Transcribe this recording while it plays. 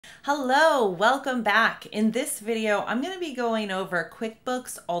Hello, welcome back. In this video, I'm going to be going over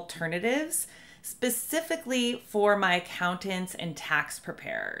QuickBooks alternatives, specifically for my accountants and tax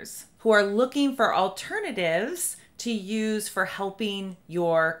preparers who are looking for alternatives to use for helping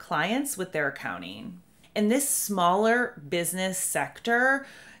your clients with their accounting. In this smaller business sector,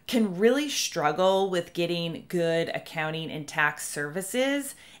 can really struggle with getting good accounting and tax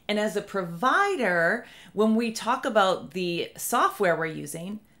services. And as a provider, when we talk about the software we're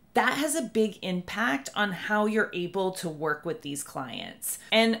using, that has a big impact on how you're able to work with these clients.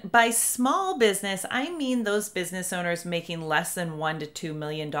 And by small business, I mean those business owners making less than $1 to $2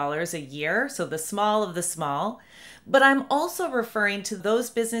 million a year. So the small of the small. But I'm also referring to those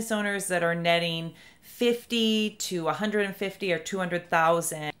business owners that are netting 50 to 150 or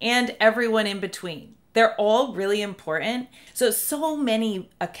 200,000 and everyone in between. They're all really important. So many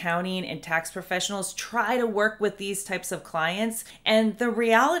accounting and tax professionals try to work with these types of clients. And the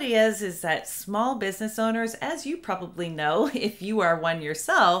reality is that small business owners, as you probably know, if you are one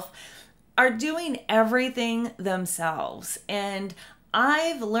yourself, are doing everything themselves. And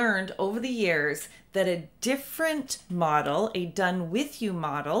I've learned over the years that a different model, a done with you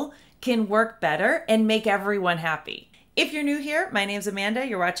model, can work better and make everyone happy. If you're new here, my name's Amanda.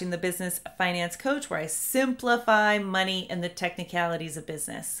 You're watching The Business Finance Coach, where I simplify money and the technicalities of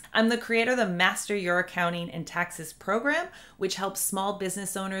business. I'm the creator of the Master Your Accounting and Taxes program, which helps small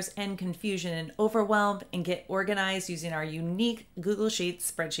business owners end confusion and overwhelm and get organized using our unique Google Sheets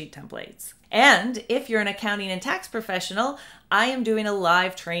spreadsheet templates. And if you're an accounting and tax professional, I am doing a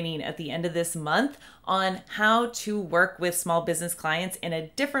live training at the end of this month on how to work with small business clients in a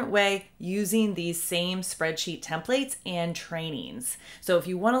different way using these same spreadsheet templates and trainings. So if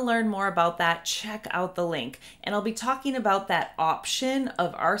you want to learn more about that, check out the link. And I'll be talking about that option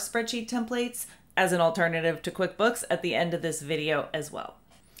of our spreadsheet templates as an alternative to QuickBooks at the end of this video as well.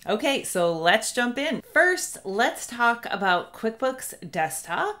 Okay, so let's jump in. First, let's talk about QuickBooks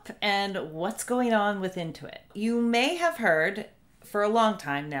Desktop and what's going on with Intuit. You may have heard for a long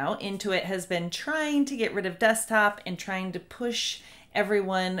time now, Intuit has been trying to get rid of Desktop and trying to push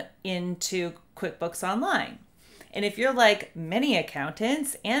everyone into QuickBooks Online. And if you're like many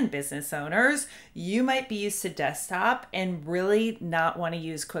accountants and business owners, you might be used to Desktop and really not want to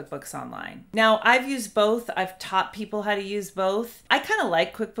use QuickBooks Online. Now, I've used both. I've taught people how to use both. I kind of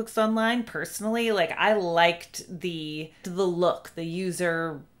like QuickBooks Online personally. Like, I liked the look, the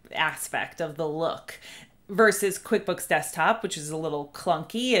user aspect of the look, versus QuickBooks Desktop, which is a little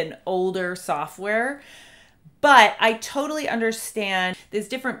clunky and older software. But I totally understand there's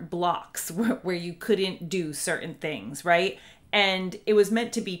different blocks where you couldn't do certain things, right? And it was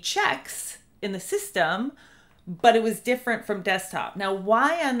meant to be checks in the system, but it was different from Desktop. Now,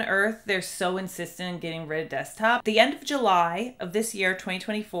 why on earth they're so insistent in getting rid of Desktop? The end of July of this year,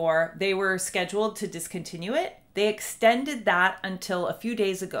 2024, they were scheduled to discontinue it. They extended that until a few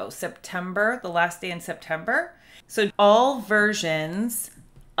days ago, September, the last day in September. So all versions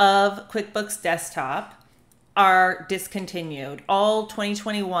of QuickBooks Desktop are discontinued, all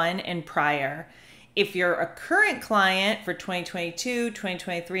 2021 and prior. If you're a current client for 2022,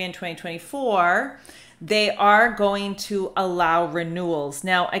 2023, and 2024, they are going to allow renewals.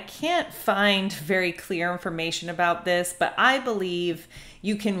 Now, I can't find very clear information about this, but I believe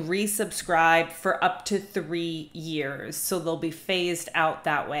you can resubscribe for up to 3 years. So they'll be phased out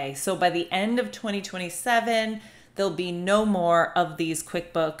that way. So by the end of 2027, there'll be no more of these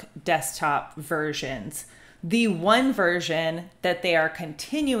QuickBooks Desktop versions. The one version that they are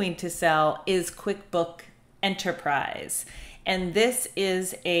continuing to sell is QuickBooks Enterprise. And this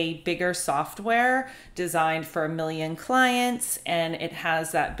is a bigger software designed for 1 million clients, and it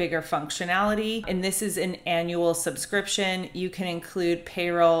has that bigger functionality. And this is an annual subscription. You can include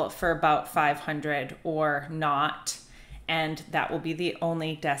payroll for about $500 or not, and that will be the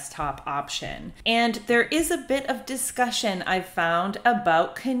only desktop option. And there is a bit of discussion I've found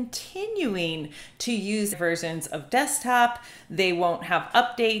about continuing to use versions of Desktop. They won't have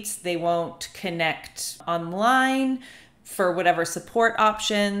updates. They won't connect online for whatever support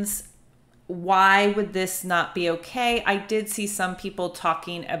options. Why would this not be okay? I did see some people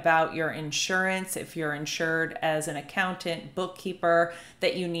talking about your insurance. If you're insured as an accountant, bookkeeper,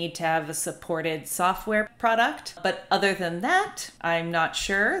 that you need to have a supported software product. But other than that, I'm not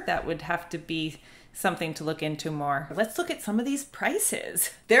sure. That would have to be something to look into more. Let's look at some of these prices.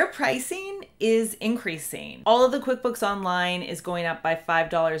 Their pricing is increasing. All of the QuickBooks Online is going up by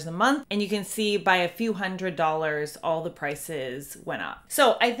 $5 a month, and you can see by a few $100s, all the prices went up.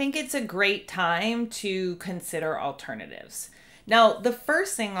 So I think it's a great time to consider alternatives. Now, the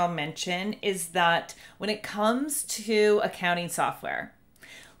first thing I'll mention is that when it comes to accounting software,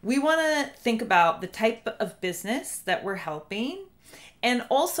 We want to think about the type of business that we're helping, and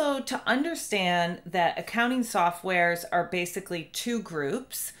also to understand that accounting softwares are basically two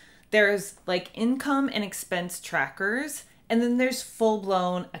groups. There's like income and expense trackers, and then there's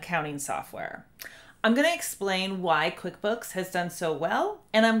full-blown accounting software. I'm going to explain why QuickBooks has done so well,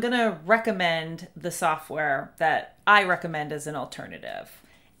 and I'm going to recommend the software that I recommend as an alternative.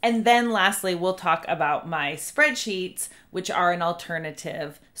 And then lastly, we'll talk about my spreadsheets, which are an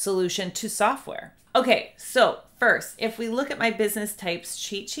alternative solution to software. Okay, so first, if we look at my business types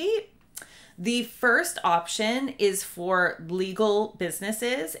cheat sheet, the first option is for legal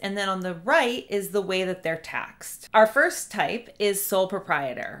businesses, and then on the right is the way that they're taxed. Our first type is sole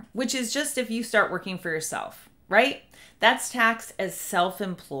proprietor, which is just if you start working for yourself, right? That's taxed as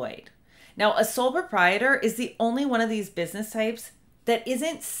self-employed. Now, a sole proprietor is the only one of these business types that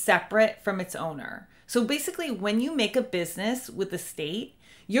isn't separate from its owner. So basically, when you make a business with the state,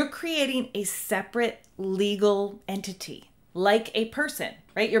 you're creating a separate legal entity, like a person,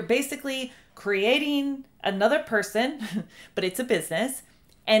 right? You're basically creating another person, but it's a business,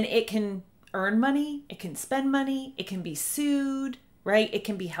 and it can earn money, it can spend money, it can be sued, right? It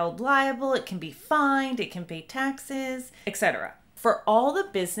can be held liable, it can be fined, it can pay taxes, etc. For all the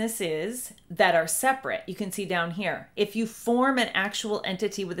businesses that are separate, you can see down here, if you form an actual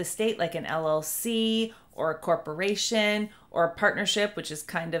entity with a state like an LLC or a corporation or a partnership, which is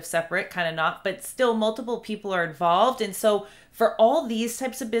kind of separate, kind of not, but still multiple people are involved. And so for all these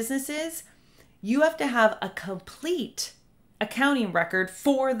types of businesses, you have to have a complete accounting record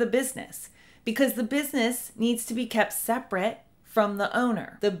for the business because the business needs to be kept separate from the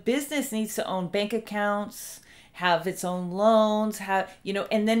owner. The business needs to own bank accounts, have its own loans,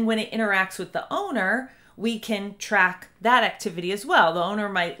 and then when it interacts with the owner, we can track that activity as well. The owner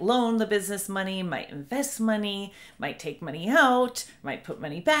might loan the business money, might invest money, might take money out, might put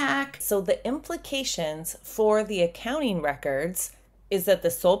money back. So the implications for the accounting records is that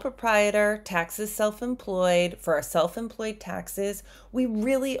the sole proprietor taxes self-employed. For our self-employed taxes, we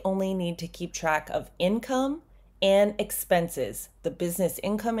really only need to keep track of income and expenses, the business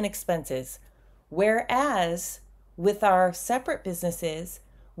income and expenses. Whereas with our separate businesses,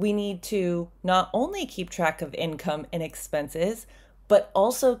 we need to not only keep track of income and expenses, but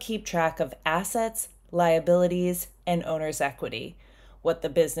also keep track of assets, liabilities, and owner's equity, what the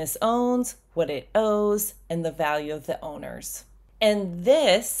business owns, what it owes, and the value of the owners. And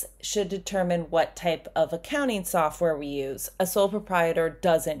this should determine what type of accounting software we use. A sole proprietor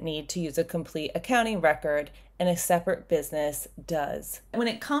doesn't need to use a complete accounting record, and a separate business does. When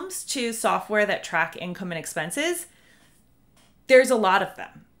it comes to software that track income and expenses, there's a lot of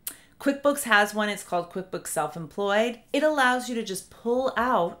them. QuickBooks has one, it's called QuickBooks Self-Employed. It allows you to just pull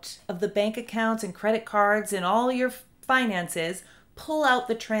out of the bank accounts and credit cards and all your finances, pull out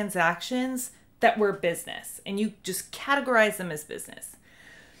the transactions that were business, and you just categorize them as business.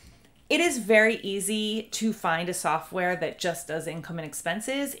 It is very easy to find a software that just does income and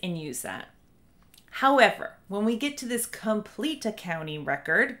expenses and use that. However, when we get to this complete accounting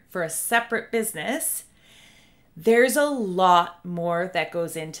record for a separate business, there's a lot more that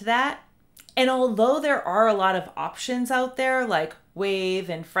goes into that. And although there are a lot of options out there like Wave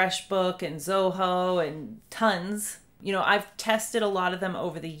and FreshBook and Zoho and tons, I've tested a lot of them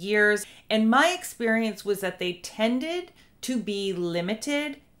over the years, and my experience was that they tended to be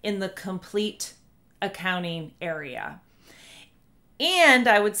limited in the complete accounting area. And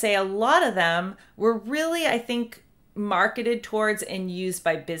I would say a lot of them were really, I think, marketed towards and used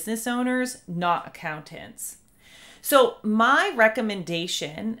by business owners, not accountants. So my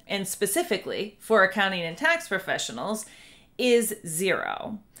recommendation, and specifically for accounting and tax professionals, is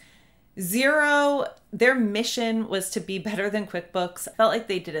Xero. Xero, their mission was to be better than QuickBooks. I felt like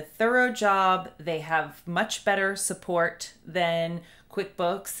they did a thorough job. They have much better support than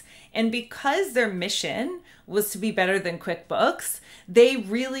QuickBooks. And because their mission was to be better than QuickBooks, they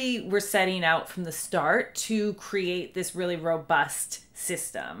really were setting out from the start to create this really robust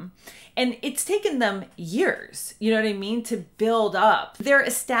system. And it's taken them years, to build up. They're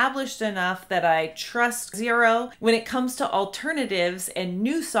established enough that I trust Xero. When it comes to alternatives and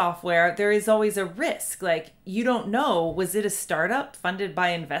new software, there is always a risk. Like, you don't know, was it a startup funded by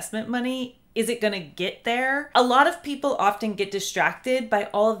investment money? Is it going to get there? A lot of people often get distracted by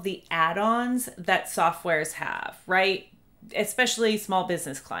all of the add-ons that softwares have, right? Especially small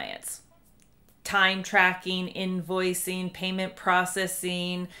business clients. Time tracking, invoicing, payment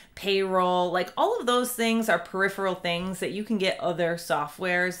processing, payroll, like all of those things are peripheral things that you can get other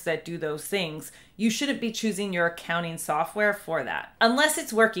softwares that do those things. You shouldn't be choosing your accounting software for that, unless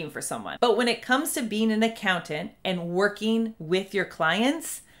it's working for someone. But when it comes to being an accountant and working with your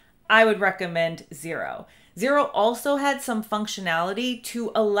clients, I would recommend Xero. Xero also had some functionality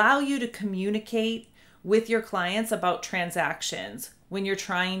to allow you to communicate with your clients about transactions. When you're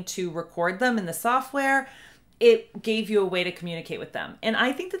trying to record them in the software, it gave you a way to communicate with them. And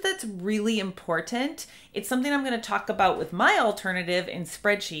I think that that's really important. It's something I'm going to talk about with my alternative in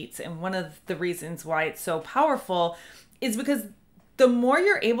Spreadsheets. And one of the reasons why it's so powerful is because the more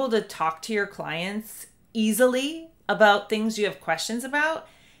you're able to talk to your clients easily about things you have questions about,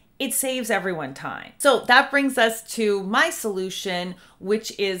 it saves everyone time. So that brings us to my solution,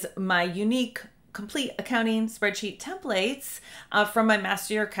 which is my unique complete accounting spreadsheet templates from my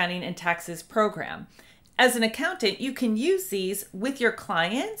Master Your Accounting and Taxes program. As an accountant, you can use these with your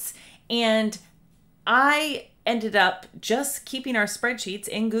clients, and I ended up just keeping our spreadsheets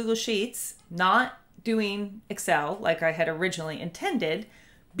in Google Sheets, not doing Excel like I had originally intended,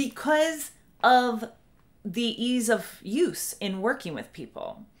 because of the ease of use in working with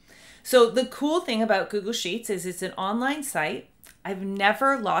people. So the cool thing about Google Sheets is it's an online site. I've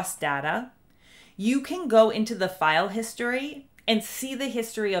never lost data. You can go into the file history and see the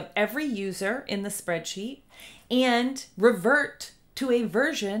history of every user in the spreadsheet and revert to a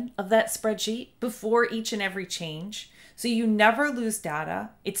version of that spreadsheet before each and every change. So you never lose data.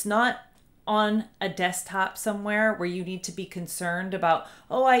 It's not on a desktop somewhere where you need to be concerned about,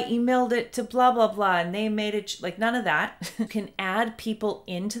 oh, I emailed it to blah, blah, blah, and they made it, like none of that. You can add people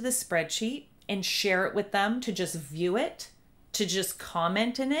into the spreadsheet and share it with them to just view it, to just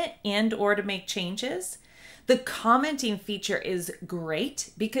comment in it, and or to make changes. The commenting feature is great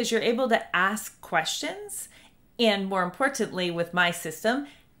because you're able to ask questions, and more importantly, with my system,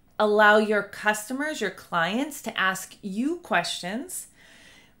 allow your customers, your clients, to ask you questions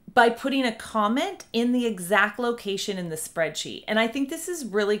by putting a comment in the exact location in the spreadsheet. And I think this is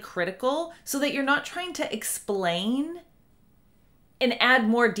really critical so that you're not trying to explain and add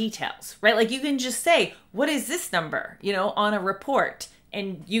more details, right? Like you can just say, what is this number, on a report?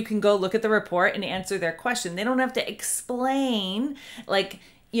 And you can go look at the report and answer their question. They don't have to explain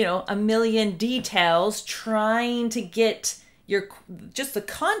a million details trying to get just the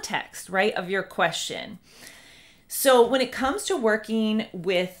context, right, of your question. So when it comes to working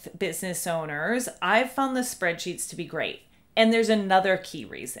with business owners, I've found the spreadsheets to be great. And there's another key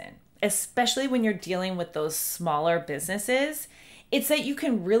reason, especially when you're dealing with those smaller businesses, it's that you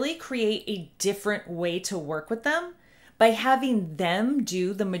can really create a different way to work with them by having them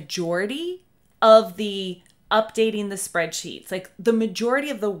do the majority of the updating the spreadsheets, like the majority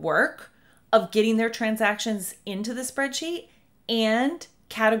of the work of getting their transactions into the spreadsheet and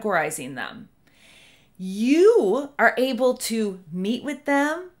categorizing them. You are able to meet with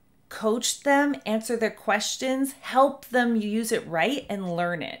them, coach them, answer their questions, help them use it right, and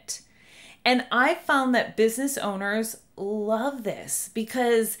learn it. And I found that business owners love this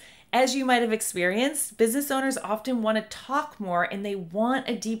because, as you might have experienced, business owners often want to talk more and they want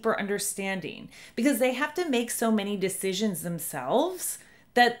a deeper understanding because they have to make so many decisions themselves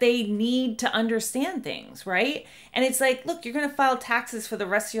that they need to understand things, right? And it's like, look, you're going to file taxes for the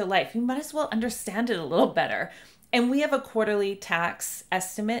rest of your life. You might as well understand it a little better. And we have a quarterly tax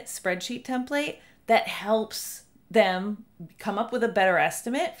estimate spreadsheet template that helps them come up with a better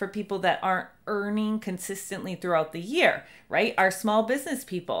estimate for people that aren't earning consistently throughout the year, right? Our small business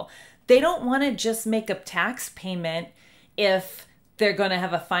people, they don't want to just make a tax payment if they're going to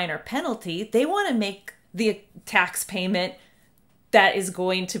have a fine or penalty. They want to make the tax payment that is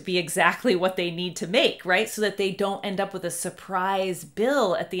going to be exactly what they need to make, right? So that they don't end up with a surprise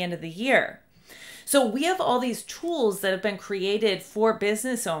bill at the end of the year. So we have all these tools that have been created for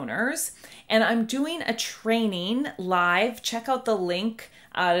business owners, and I'm doing a training live. Check out the link.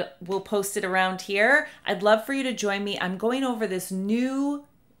 We'll post it around here. I'd love for you to join me. I'm going over this new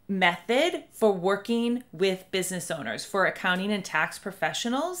method for working with business owners, for accounting and tax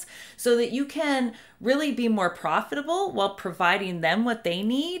professionals, so that you can really be more profitable while providing them what they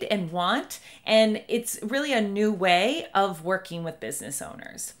need and want. And it's really a new way of working with business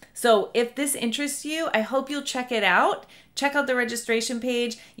owners. So if this interests you, I hope you'll check it out. Check out the registration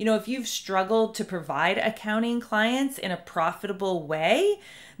page. If you've struggled to provide accounting clients in a profitable way,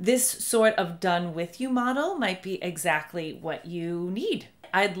 this sort of done with you model might be exactly what you need.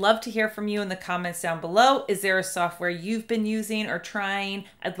 I'd love to hear from you in the comments down below. Is there a software you've been using or trying?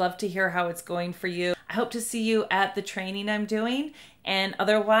 I'd love to hear how it's going for you. I hope to see you at the training I'm doing. And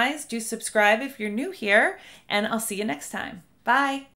otherwise, do subscribe if you're new here, and I'll see you next time. Bye.